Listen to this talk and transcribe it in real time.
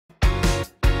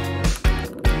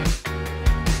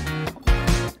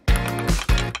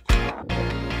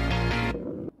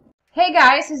Hey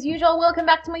guys, as usual, welcome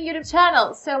back to my YouTube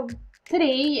channel. So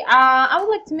today, I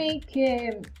would like to make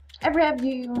a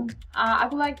review. I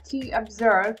would like to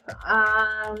observe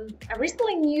a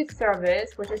recently new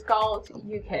service which is called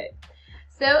UKIT.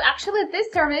 So actually,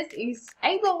 this service is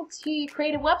able to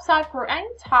create a website for any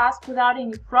task without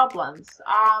any problems.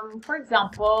 For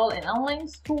example, an online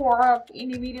store of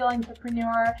individual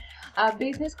entrepreneur, a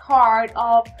business card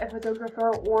of a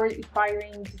photographer or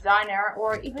aspiring designer,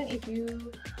 or even if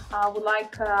you would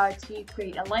like to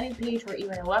create a landing page or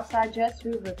even a website just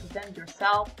to represent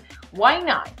yourself, why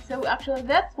not? So actually,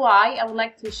 that's why I would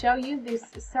like to show you this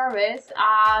service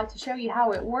to show you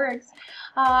how it works.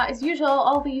 As usual,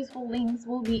 all the useful links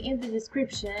will be in the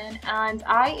description, and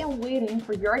I am waiting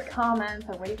for your comments,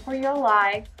 I'm waiting for your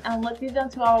likes, and let's get down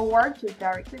to our work just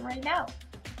directly right now.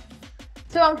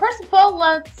 So first of all,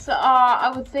 let's I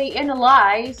would say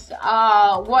analyze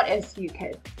what is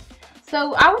UKIT.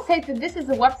 So I would say that this is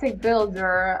a website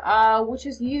builder which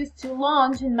is used to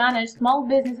launch and manage small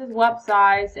businesses,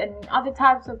 websites, and other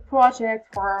types of projects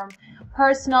for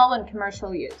personal and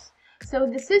commercial use. So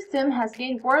the system has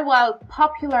gained worldwide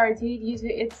popularity due to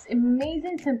its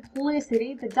amazing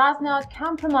simplicity that does not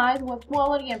compromise with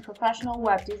quality and professional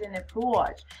web design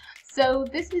approach. So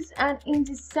this is an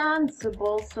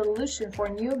indispensable solution for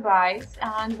newbies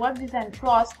and web design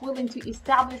pros willing to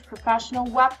establish professional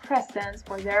web presence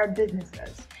for their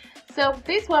businesses. So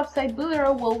this website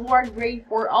builder will work great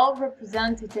for all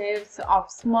representatives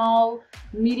of small,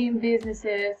 medium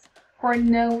businesses, for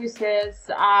novices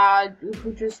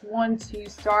who just want to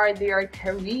start their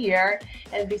career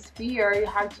in this sphere. You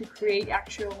have to create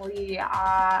actually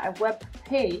a web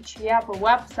page, a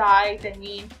website,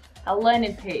 a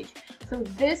landing page. So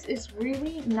this is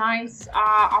really nice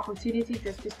opportunity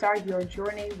just to start your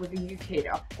journey with the UKIT,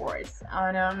 of course.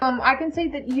 And I can say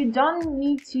that you don't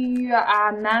need to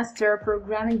master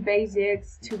programming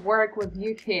basics to work with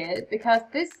UKIT, because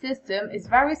this system is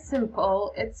very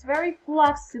simple, it's very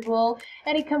flexible,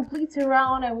 and it completes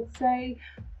around, I would say,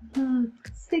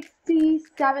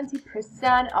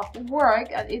 60-70% of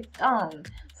work at its own.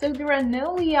 So there are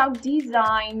no layout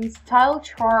designs, style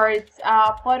charts,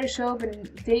 Photoshop, and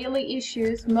daily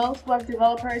issues most web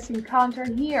developers encounter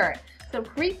here. So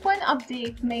frequent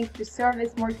updates make the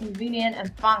service more convenient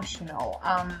and functional.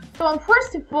 So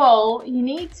first of all, you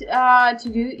need to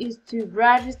do is to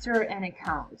register an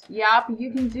account. Yep,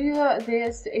 you can do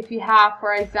this if you have,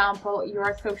 for example,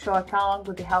 your social account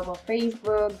with the help of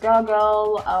Facebook,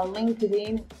 Google,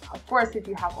 LinkedIn, of course, if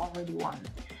you have already one.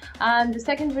 And the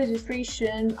second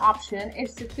registration option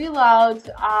is to fill out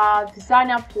the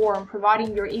sign-up form,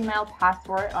 providing your email,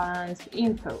 password, and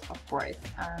info, of course.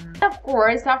 Of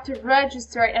course, after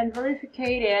register and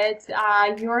verified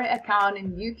your account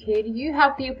in UKIT, you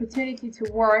have the opportunity to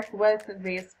work with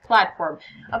this platform.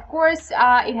 Of course,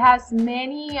 it has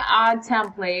many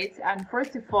templates, and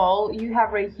first of all, you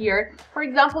have right here, for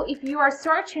example, if you are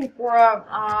searching for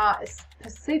a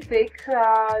specific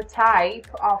type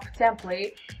of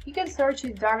template, you can search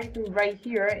it directly right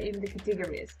here in the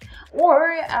categories,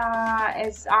 or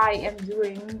as I am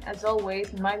doing as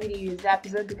always in my videos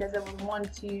episode, because I would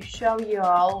want to show you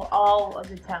all of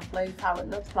the templates, how it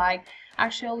looks like.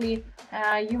 Actually,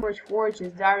 you search for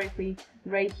just directly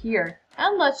right here.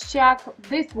 And let's check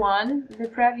this one, the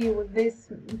preview with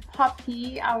this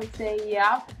puppy. I would say,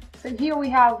 yeah. So here we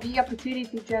have the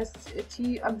opportunity just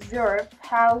to observe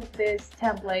how this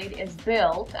template is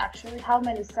built. Actually, how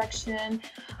many sections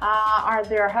are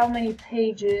there, how many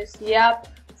pages. Yep.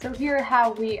 So here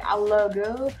have we a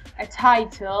logo, a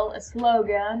title, a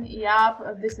slogan.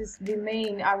 Yep. This is the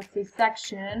main, I would say,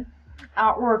 section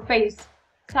or face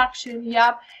section.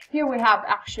 Yep. Here we have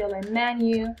actually a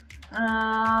menu.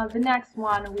 The next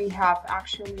one we have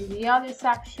actually the other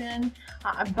section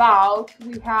about.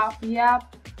 We have, yep.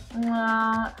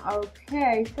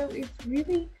 Okay, so it's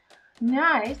really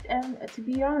nice, and to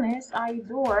be honest, I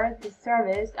adore this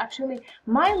service. Actually,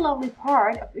 my lovely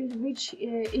part of each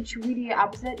video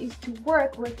episode is to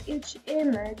work with each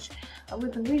image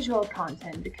with visual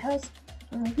content, because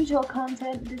visual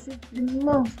content, this is the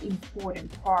most important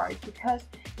part, because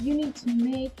you need to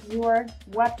make your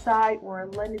website or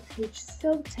landing page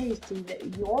so tasty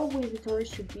that your visitors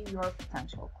should be your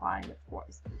potential client, of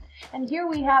course. And here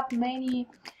we have many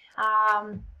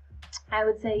I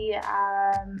would say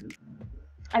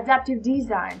adaptive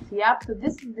designs. Yep, so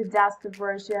this is the desktop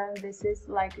version. This is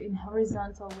like in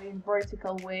horizontal way, in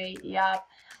vertical way. Yep.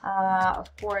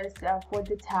 Of course, for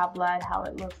the tablet, how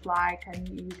it looks like, and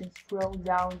you can scroll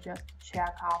down just to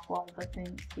check off all the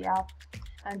things. Yep.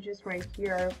 and just right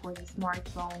here for the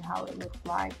smartphone how it looks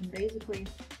like. And basically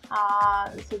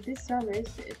so this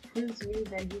service, it proves you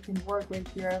that you can work right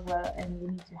here, well, and you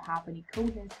need to have any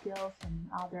coding skills and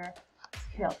other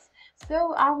skills.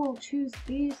 So I will choose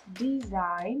this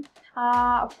design.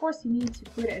 Of course you need to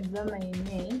put a domain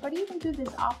name, but you can do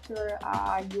this after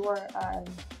your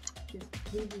just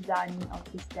redesigning of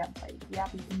this template. Yeah,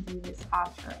 you can do this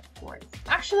after, of course.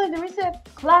 Actually, there is a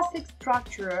classic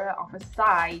structure of a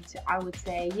site, I would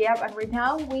say. Yep, and right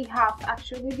now we have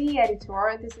actually the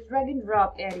editor. This is drag and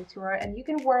drop editor, and you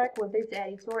can work with this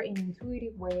editor in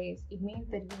intuitive ways. It means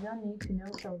that you don't need to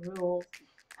know some rules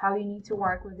how you need to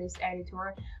work with this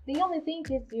editor. The only thing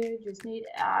is you just need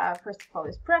first of all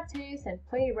is practice and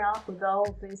play around with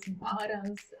all these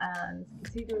buttons and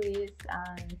categories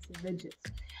and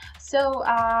widgets. So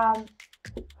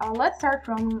let's start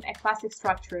from a classic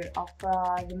structure of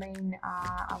the main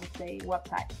I would say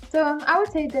website. So I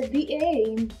would say that the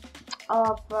aim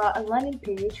of a landing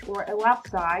page or a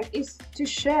website is to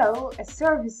show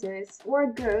services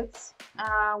or goods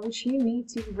which you need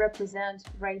to represent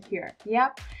right here.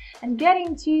 Yep. And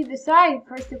getting to the site,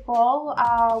 first of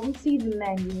all, we see the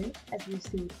menu as you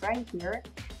see it right here.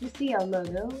 We see a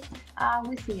logo,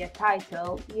 we see a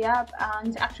title. Yep.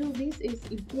 And actually this is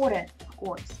important, of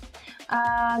course.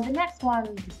 The next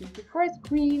one, this is the first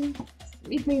screen.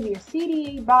 It may be a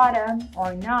CTA button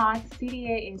or not.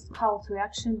 CTA is call to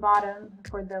action button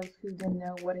for those who don't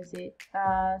know what is it.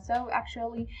 So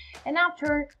actually, and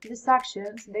after the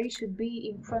sections, they should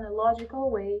be in chronological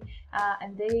way,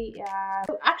 and they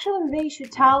so actually they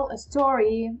should tell a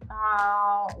story,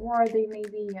 or they may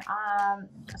be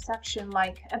a section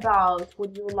like about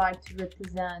what you would like to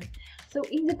represent. So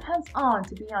it depends on,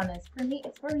 to be honest, for me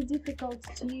it's very difficult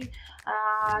to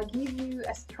give you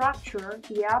a structure,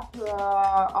 yep,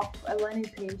 of a landing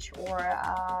page or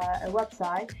a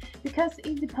website, because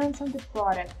it depends on the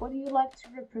product. What do you like to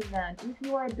represent? If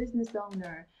you are a business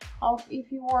owner, if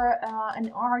you are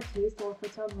an artist or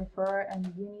photographer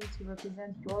and you need to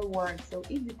represent your work, so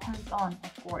it depends on,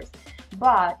 of course.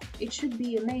 But it should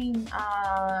be a main,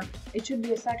 it should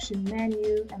be a section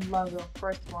menu and logo,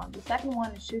 first one. The second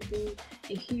one, it should be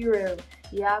a hero,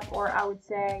 yep, or I would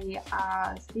say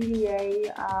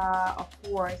CTA, of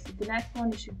course. The next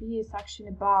one, it should be a section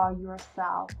about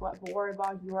yourself, or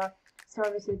about your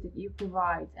services that you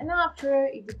provide. And after,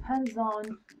 it depends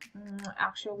on,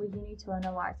 actually you need to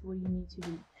analyze what you need to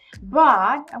do.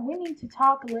 But we need to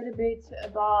talk a little bit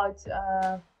about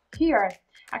here.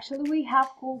 Actually, we have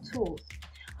cool tools.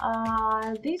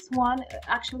 This one,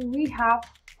 actually, we have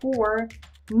 4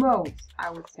 modes,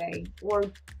 I would say, or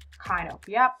kind of,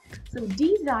 yep. So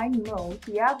design mode,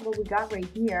 yep, what we got right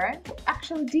here.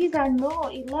 Actually, design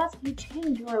mode, it lets you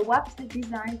change your website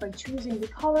design by choosing the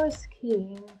color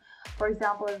scheme. For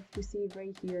example, if you see it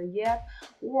right here, yep,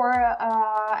 or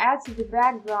add to the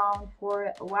background for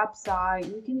a website.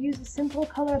 You can use a simple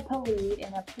color palette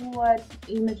and upload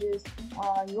images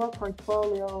on your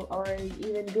portfolio or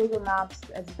even Google Maps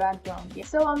as background. Yeah.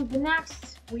 So the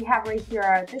next we have right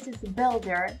here, this is the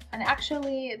builder, and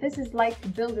actually this is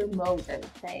like builder mode, I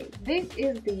would say. This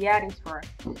is the editor.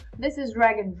 This is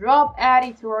drag and drop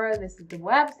editor. This is the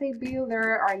website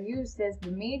builder, are used as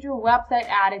the major website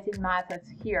editing methods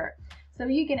here. So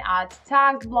you can add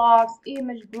text blocks,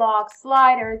 image blocks,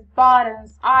 sliders,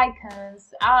 buttons,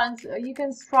 icons, and you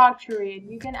can structure it.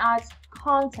 You can add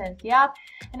content, yep,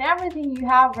 and everything you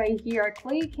have right here.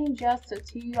 Clicking just to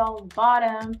the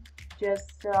bottom,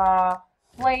 just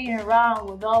playing around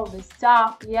with all this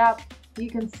stuff, yep. You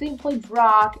can simply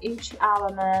drag each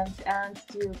element and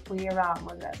still play around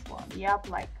with this one, yep,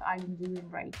 like I'm doing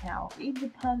right now. It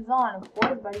depends on, of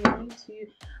course, but you need to,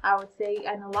 I would say,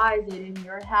 analyze it in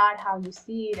your head, how you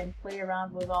see it, and play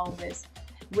around with all this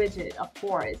widget, of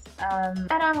course. And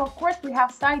of course, we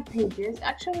have site pages.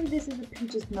 Actually, this is a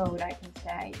pages mode, I can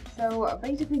say. So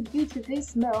basically, due to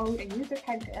this mode, a user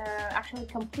can actually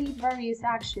complete various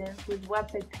actions with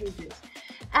website pages.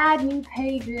 Add new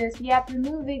pages, yep,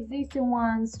 remove existing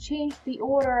ones, change the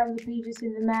order of the pages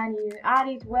in the menu,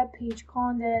 edit web page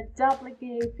content,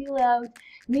 duplicate, fill out,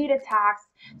 meta text.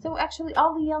 So actually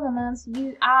all the elements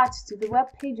you add to the web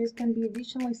pages can be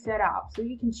additionally set up. So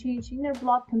you can change inner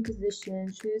block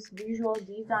composition, choose visual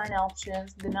design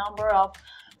options, the number of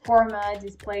format,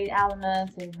 displayed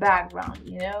elements, and background,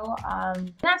 you know.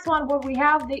 Next one, what we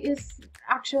have is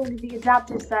actually the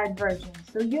adaptive side version.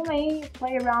 So you may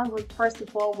play around with, first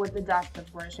of all, with the desktop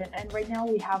version, and right now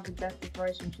we have the desktop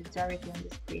version just directly on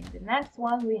the screen. The next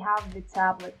one we have the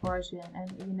tablet version,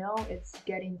 and you know it's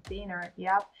getting thinner.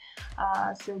 Yep.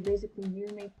 So basically you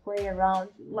may play around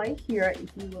like here if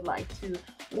you would like to,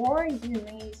 or you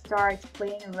may start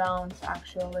playing around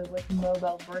actually with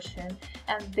mobile version,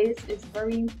 and this is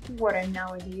very important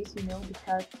nowadays, you know,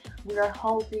 because we are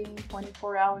holding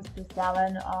 24 hours per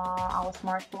 7 our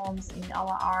smartphones in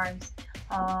our arms,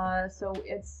 so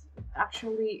it's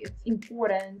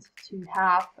important to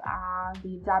have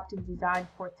the adaptive design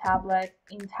for tablet,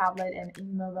 in tablet and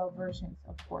in mobile versions,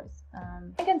 of course.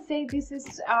 I can say this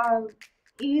is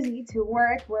easy to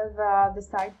work with the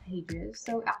side pages.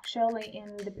 So actually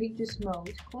in the pages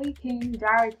mode, clicking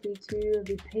directly to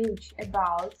the page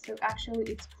about, so actually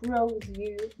it scrolls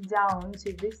you down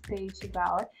to this page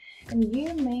about, and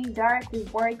you may directly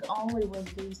work only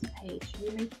with this page.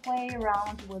 You may play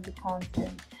around with the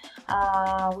content,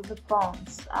 with the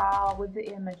fonts, with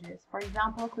the images. For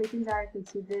example, clicking directly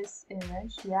to this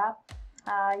image, yeah,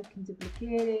 you can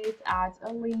duplicate it, add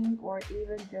a link, or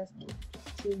even just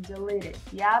to delete it.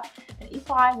 Yep. And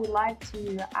if I would like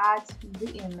to add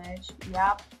the image,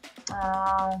 yep,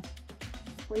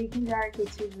 clicking directly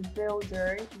to the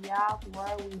builder, yep,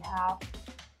 where we have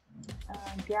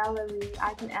gallery,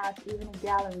 I can add even a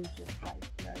gallery just right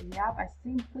here. Yep, I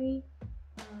simply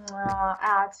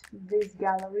add this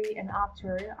gallery, and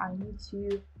after I need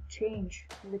to change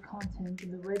the content,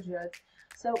 the widget.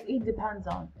 So it depends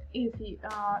on if you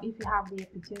have the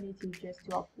opportunity just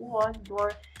to upload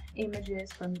your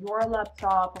images from your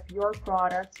laptop of your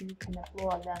product, you can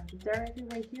upload them directly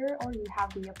right here, or you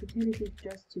have the opportunity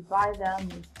just to buy them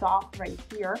in stock right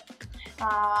here.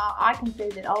 I can say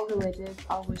that all the widgets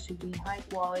always should be high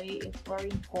quality. It's very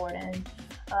important.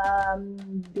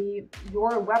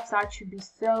 Your website should be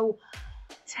so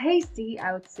tasty,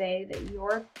 I would say, that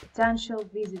your potential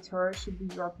visitor should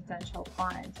be your potential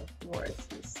client, of course.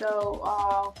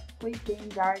 So clicking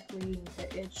directly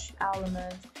into each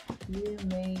element, you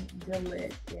may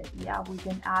delete it. Yeah, we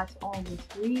can add only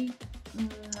three,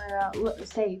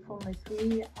 save only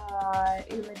three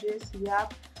images.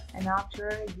 Yep. And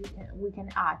after we can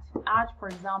add, for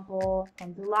example,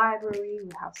 from the library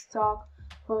we have stock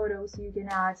photos. You can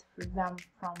add them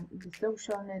from the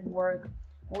social network,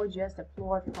 or just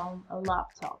upload from a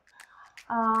laptop.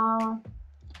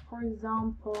 For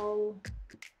example,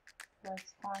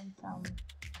 let's find some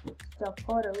stock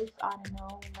photos. I don't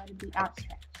know, let it be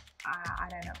abstract. I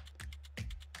don't know.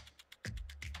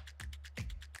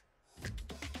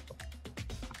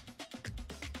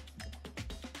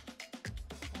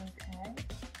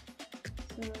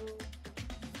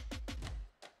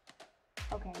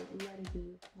 Okay, let it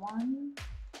be one,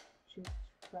 just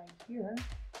right here.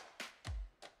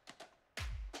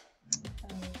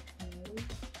 Okay.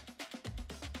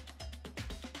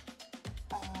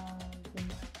 The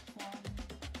next one,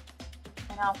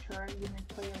 and after you may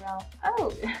play around.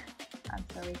 Oh, I'm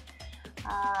sorry.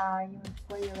 You may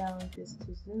play around just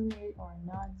to zoom it or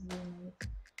not zoom it.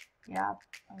 Yep.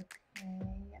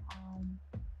 Okay.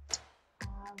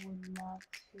 I would love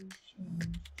to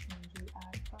change the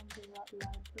add from the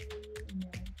library. No.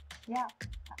 Yeah.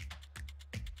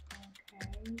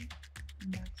 Okay.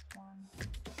 Next one.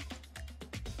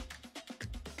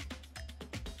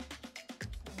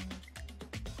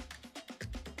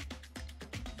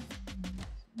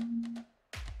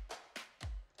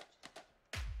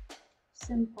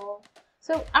 Simple.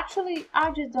 So actually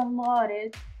I just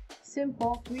downloaded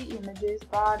simple 3 images,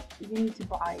 but you need to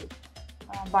buy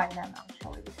them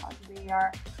actually, because they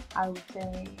are, I would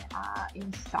say,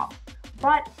 in stock.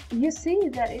 But you see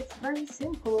that it's very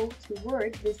simple to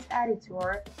work this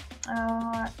editor.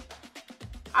 I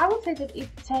would say that it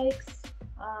takes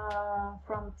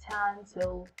from 10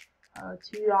 till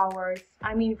 2 hours.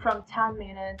 I mean, from 10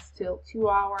 minutes till 2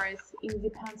 hours. It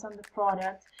depends on the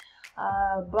product.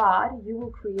 But you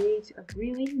will create a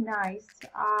really nice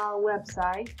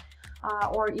website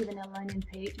or even a landing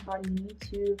page. But you need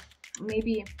to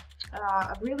maybe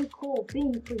a really cool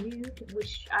thing for you,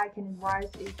 which I can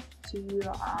advise, is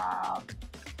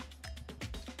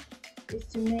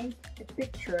to make a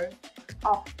picture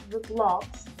of the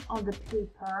blocks on the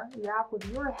paper, yeah, with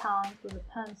your hand, with a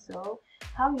pencil,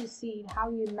 how you see it, how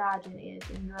you imagine it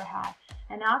in your head.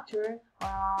 And after,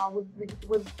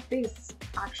 with these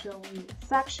actually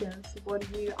sections, what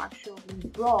you actually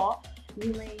draw,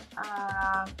 you may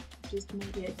just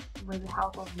make it with the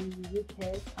help of the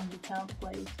UKit and the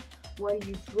template. What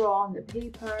you draw on the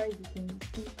paper, you can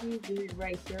simply do it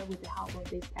right here with the help of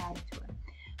this editor.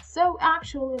 So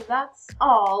actually that's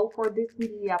all for this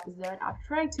video episode. I've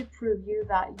tried to prove you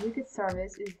that YouTube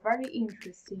service is very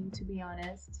interesting, to be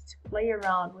honest, to play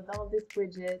around with all these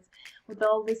widgets, with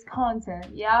all this content.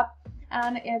 Yep.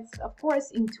 And it's of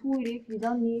course intuitive. You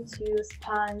don't need to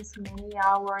spend many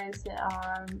hours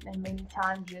and many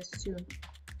time just to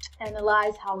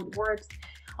analyze how it works,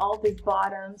 all these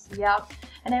buttons. Yep.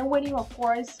 And I'm waiting, of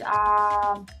course,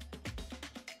 on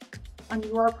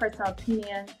your personal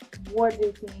opinion. What do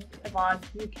you think about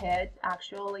YouKit?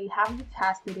 Actually, have you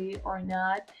tested it or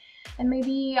not? And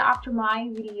maybe after my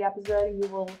video episode you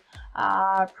will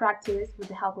practice with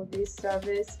the help of this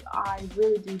service. I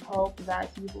really do hope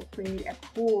that you will create a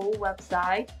cool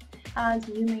website, and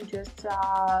you may just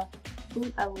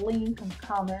put a link and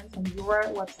comments on your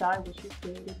website which you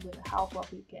created with the help of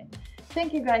YouKit.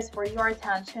 Thank you guys for your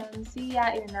attention. See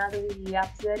ya in another video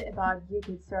episode about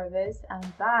YouKit service,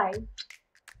 and bye.